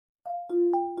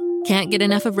Can't get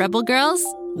enough of Rebel Girls?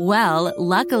 Well,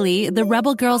 luckily, the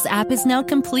Rebel Girls app is now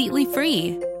completely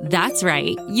free. That's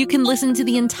right. You can listen to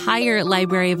the entire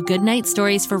library of goodnight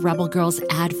stories for Rebel Girls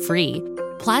ad-free.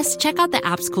 Plus, check out the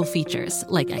app's cool features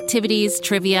like activities,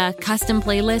 trivia, custom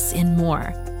playlists, and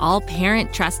more. All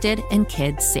parent-trusted and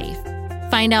kids-safe.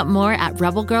 Find out more at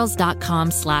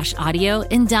rebelgirls.com/audio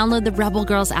and download the Rebel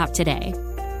Girls app today.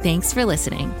 Thanks for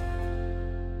listening.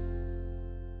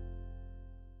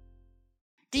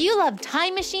 Do you love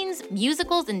time machines,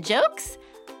 musicals, and jokes?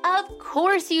 Of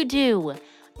course you do.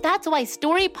 That's why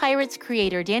Story Pirates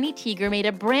creator Danny Teeger made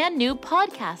a brand new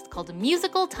podcast called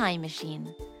Musical Time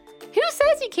Machine. Who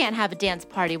says you can't have a dance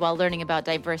party while learning about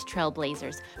diverse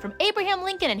trailblazers, from Abraham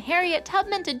Lincoln and Harriet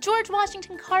Tubman to George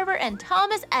Washington Carver and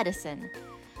Thomas Edison?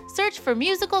 Search for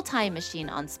Musical Time Machine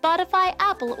on Spotify,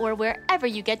 Apple, or wherever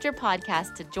you get your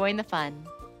podcasts to join the fun.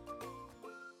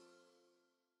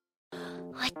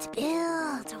 What to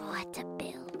build?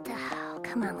 Oh,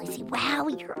 come on, Lucy. Wow,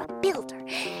 you're a builder.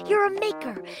 You're a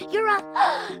maker.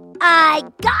 I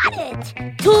got it!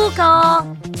 Tool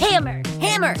call. Hammer.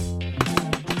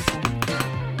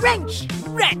 Wrench.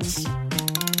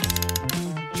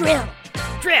 Drill.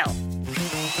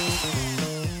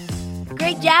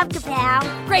 Great job,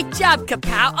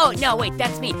 Kapow. Oh, no, wait,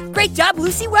 that's me. Great job,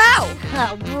 Lucy. Wow.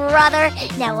 Oh, brother.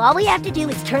 Now all we have to do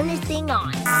is turn this thing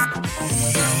on.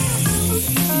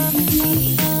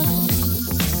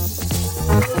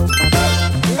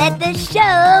 Let the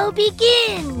show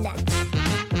begin!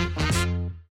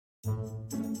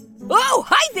 Oh,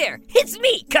 hi there! It's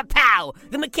me, Kapow,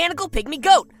 the mechanical pygmy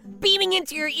goat, beaming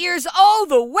into your ears all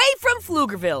the way from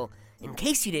Pflugerville. In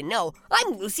case you didn't know,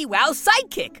 I'm Lucy Wow's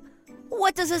sidekick.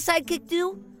 What does a sidekick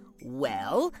do?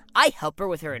 Well, I help her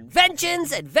with her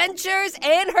inventions, adventures,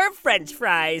 and her french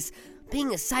fries. Being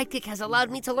a sidekick has allowed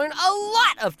me to learn a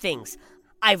lot of things.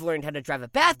 I've learned how to drive a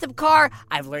bathtub car,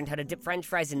 I've learned how to dip french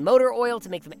fries in motor oil to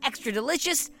make them extra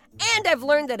delicious, and I've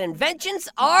learned that inventions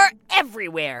are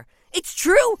everywhere. It's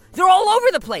true, they're all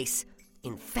over the place.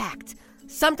 In fact,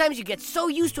 sometimes you get so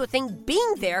used to a thing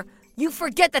being there, you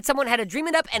forget that someone had to dream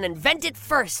it up and invent it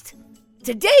first.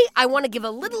 Today, I want to give a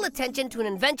little attention to an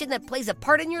invention that plays a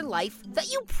part in your life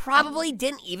that you probably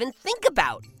didn't even think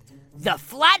about. The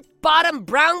flat-bottom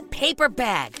brown paper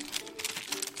bag.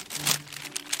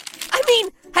 I mean,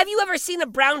 have you ever seen a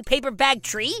brown paper bag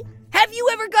tree? Have you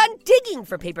ever gone digging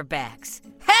for paper bags?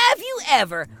 Have you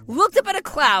ever looked up at a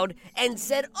cloud and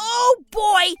said, oh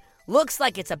boy, looks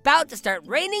like it's about to start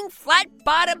raining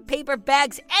flat-bottom paper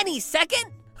bags any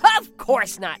second? Of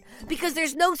course not, because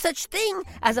there's no such thing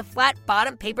as a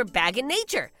flat-bottom paper bag in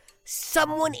nature.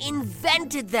 Someone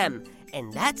invented them,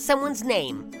 and that someone's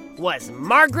name was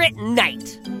Margaret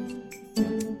Knight.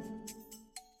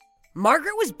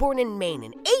 Margaret was born in Maine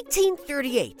in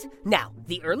 1838. Now,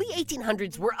 the early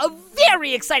 1800s were a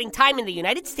very exciting time in the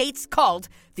United States called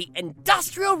the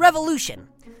Industrial Revolution.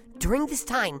 During this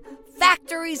time,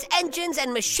 factories, engines,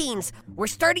 and machines were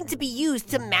starting to be used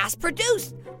to mass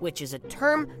produce, which is a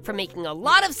term for making a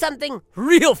lot of something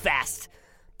real fast.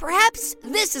 Perhaps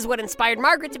this is what inspired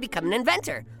Margaret to become an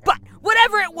inventor. But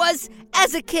whatever it was,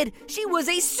 as a kid, she was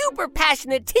a super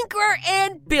passionate tinkerer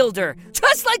and builder,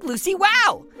 just like Lucy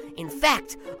Wow. In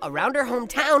fact, around her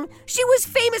hometown, she was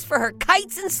famous for her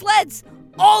kites and sleds.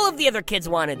 All of the other kids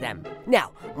wanted them.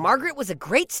 Now, Margaret was a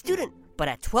great student, but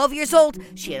at 12 years old,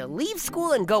 she had to leave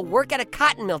school and go work at a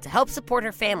cotton mill to help support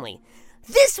her family.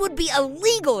 This would be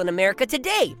illegal in America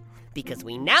today, because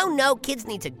we now know kids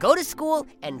need to go to school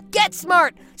and get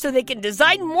smart so they can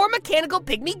design more mechanical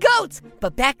pygmy goats.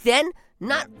 But back then,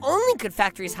 not only could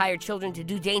factories hire children to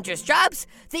do dangerous jobs,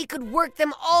 they could work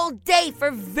them all day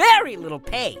for very little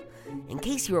pay. In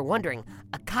case you were wondering,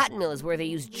 a cotton mill is where they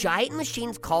use giant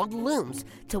machines called looms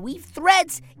to weave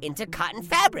threads into cotton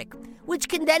fabric, which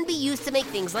can then be used to make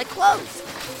things like clothes.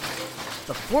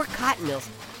 Before cotton mills,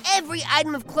 every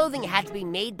item of clothing had to be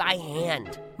made by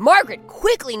hand. Margaret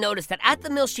quickly noticed that at the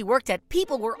mill she worked at,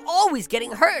 people were always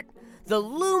getting hurt. The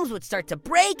looms would start to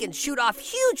break and shoot off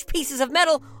huge pieces of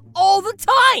metal all the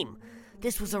time.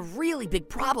 This was a really big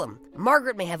problem.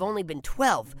 Margaret may have only been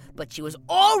 12, but she was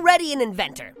already an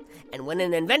inventor. And when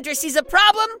an inventor sees a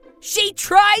problem, she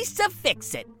tries to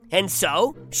fix it. And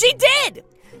so, she did!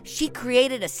 She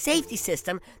created a safety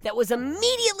system that was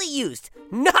immediately used,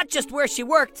 not just where she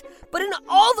worked, but in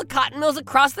all the cotton mills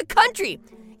across the country.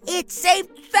 It saved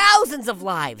thousands of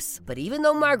lives. But even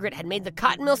though Margaret had made the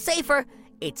cotton mill safer,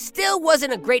 it still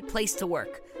wasn't a great place to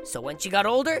work. So when she got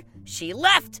older, she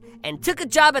left and took a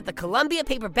job at the Columbia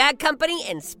Paper Bag Company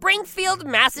in Springfield,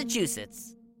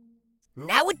 Massachusetts.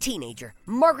 Now a teenager,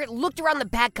 Margaret looked around the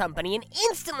bag company and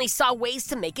instantly saw ways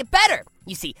to make it better.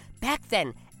 You see, back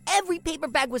then, every paper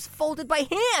bag was folded by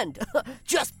hand.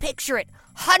 Just picture it,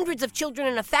 hundreds of children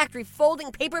in a factory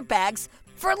folding paper bags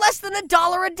for less than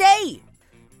 $1 a day.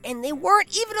 And they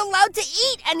weren't even allowed to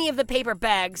eat any of the paper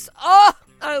bags. Oh,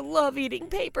 I love eating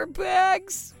paper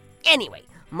bags. Anyway,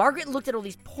 Margaret looked at all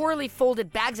these poorly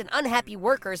folded bags and unhappy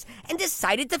workers and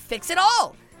decided to fix it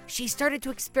all. She started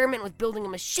to experiment with building a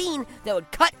machine that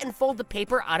would cut and fold the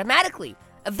paper automatically.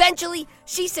 Eventually,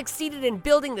 she succeeded in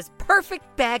building this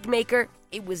perfect bag maker.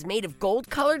 It was made of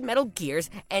gold-colored metal gears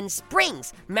and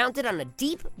springs mounted on a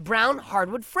deep brown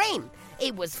hardwood frame.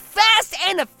 It was fast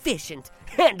and efficient.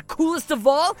 And coolest of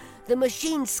all, the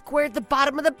machine squared the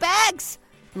bottom of the bags.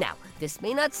 Now, this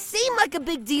may not seem like a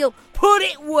big deal, but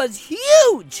it was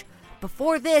huge!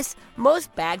 Before this,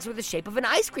 most bags were the shape of an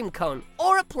ice cream cone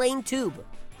or a plain tube.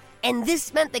 And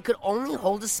this meant they could only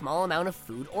hold a small amount of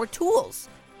food or tools.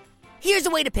 Here's a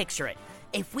way to picture it.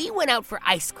 If we went out for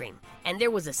ice cream and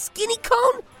there was a skinny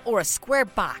cone or a square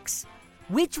box,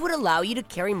 which would allow you to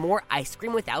carry more ice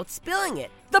cream without spilling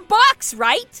it? The box,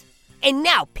 right? And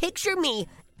now picture me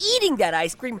eating that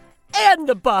ice cream and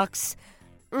the box.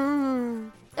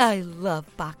 I love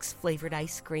box-flavored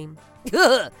ice cream.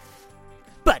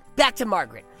 But back to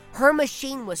Margaret. Her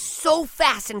machine was so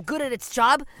fast and good at its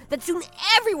job that soon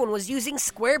everyone was using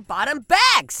square-bottom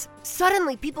bags.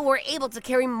 Suddenly, people were able to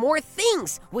carry more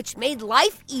things, which made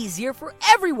life easier for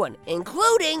everyone,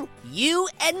 including you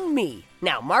and me.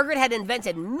 Now, Margaret had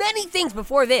invented many things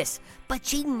before this, but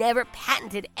she never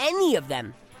patented any of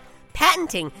them.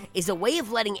 Patenting is a way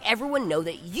of letting everyone know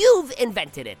that you've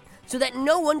invented it, so that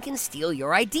no one can steal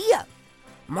your idea.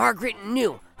 Margaret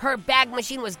knew her bag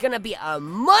machine was gonna be a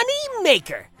money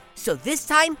maker. So this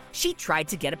time, she tried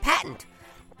to get a patent.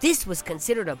 This was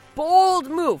considered a bold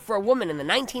move for a woman in the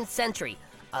 19th century,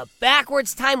 a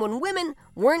backwards time when women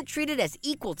weren't treated as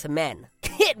equal to men.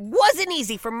 It wasn't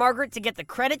easy for Margaret to get the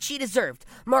credit she deserved.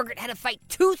 Margaret had to fight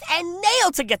tooth and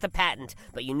nail to get the patent.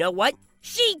 But you know what?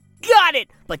 She got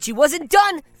it! But she wasn't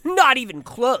done, not even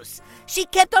close. She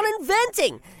kept on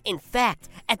inventing. In fact,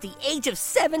 at the age of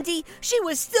 70, she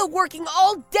was still working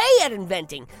all day at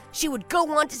inventing. She would go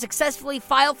on to successfully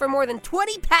file for more than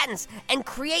 20 patents and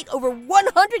create over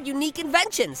 100 unique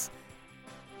inventions.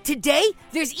 Today,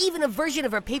 there's even a version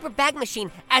of her paper bag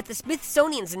machine at the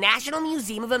Smithsonian's National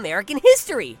Museum of American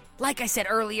History. Like I said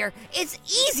earlier, it's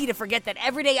easy to forget that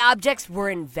everyday objects were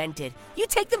invented. You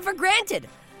take them for granted.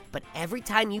 But every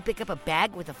time you pick up a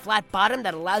bag with a flat bottom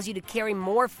that allows you to carry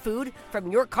more food from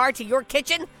your car to your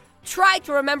kitchen, try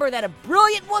to remember that a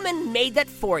brilliant woman made that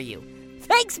for you.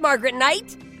 Thanks, Margaret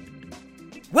Knight!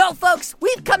 Well, folks,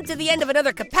 we've come to the end of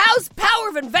another Kapow's Power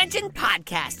of Invention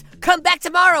podcast. Come back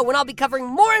tomorrow when I'll be covering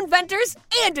more inventors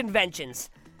and inventions.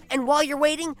 And while you're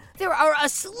waiting, there are a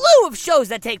slew of shows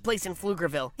that take place in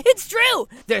Pflugerville. It's true!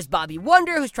 There's Bobby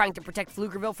Wonder, who's trying to protect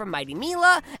Pflugerville from Mighty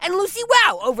Mila, and Lucy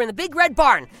Wow over in the Big Red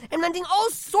Barn, inventing all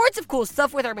sorts of cool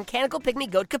stuff with our mechanical pygmy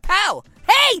goat Kapow.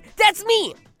 Hey, that's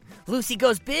me! Lucy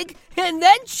goes big, and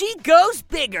then she goes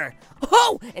bigger.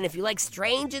 Oh, and if you like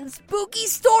strange and spooky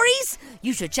stories,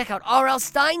 you should check out R.L.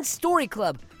 Stein's Story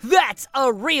Club. That's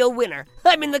a real winner.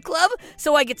 I'm in the club,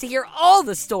 so I get to hear all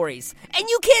the stories. And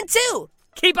you can too.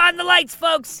 Keep on the lights,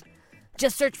 folks.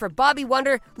 Just search for Bobby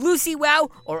Wonder, Lucy Wow,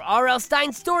 or R.L.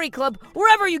 Stein's Story Club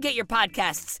wherever you get your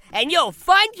podcasts, and you'll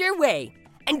find your way.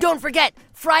 And don't forget,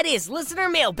 Friday is Listener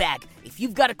Mailbag. If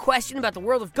you've got a question about the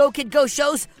world of Go Kid Go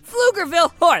shows,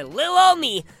 Pflugerville, or Lil Ol'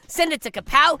 Me, send it to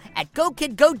Kapow at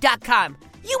GoKidGo.com.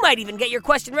 You might even get your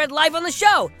question read live on the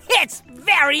show. It's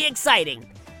very exciting.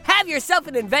 Have yourself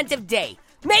an inventive day.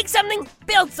 Make something,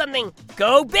 build something,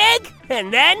 go big,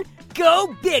 and then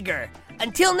go bigger.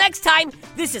 Until next time,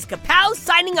 this is Kapow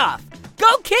signing off.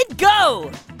 Go Kid Go!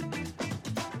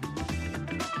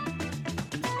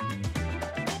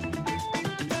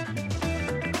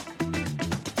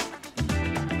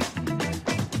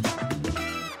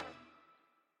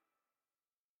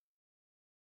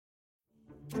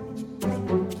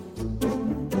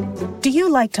 Do you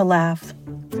like to laugh?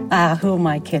 Who am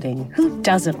I kidding? Who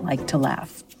doesn't like to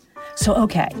laugh? So,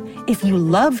 okay, if you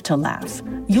love to laugh,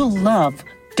 you'll love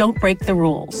Don't Break the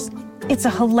Rules. It's a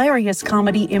hilarious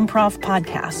comedy improv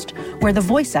podcast where the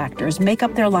voice actors make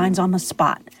up their lines on the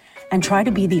spot and try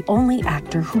to be the only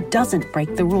actor who doesn't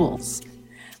break the rules.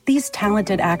 These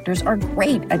talented actors are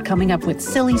great at coming up with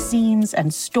silly scenes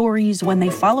and stories when they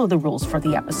follow the rules for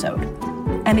the episode.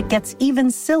 And it gets even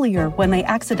sillier when they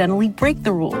accidentally break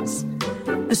the rules.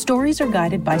 The stories are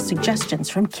guided by suggestions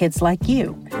from kids like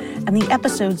you, and the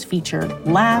episodes feature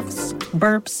laughs,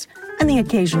 burps, and the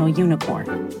occasional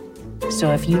unicorn.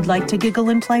 So if you'd like to giggle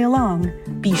and play along,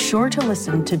 be sure to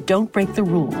listen to Don't Break the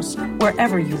Rules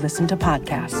wherever you listen to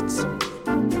podcasts.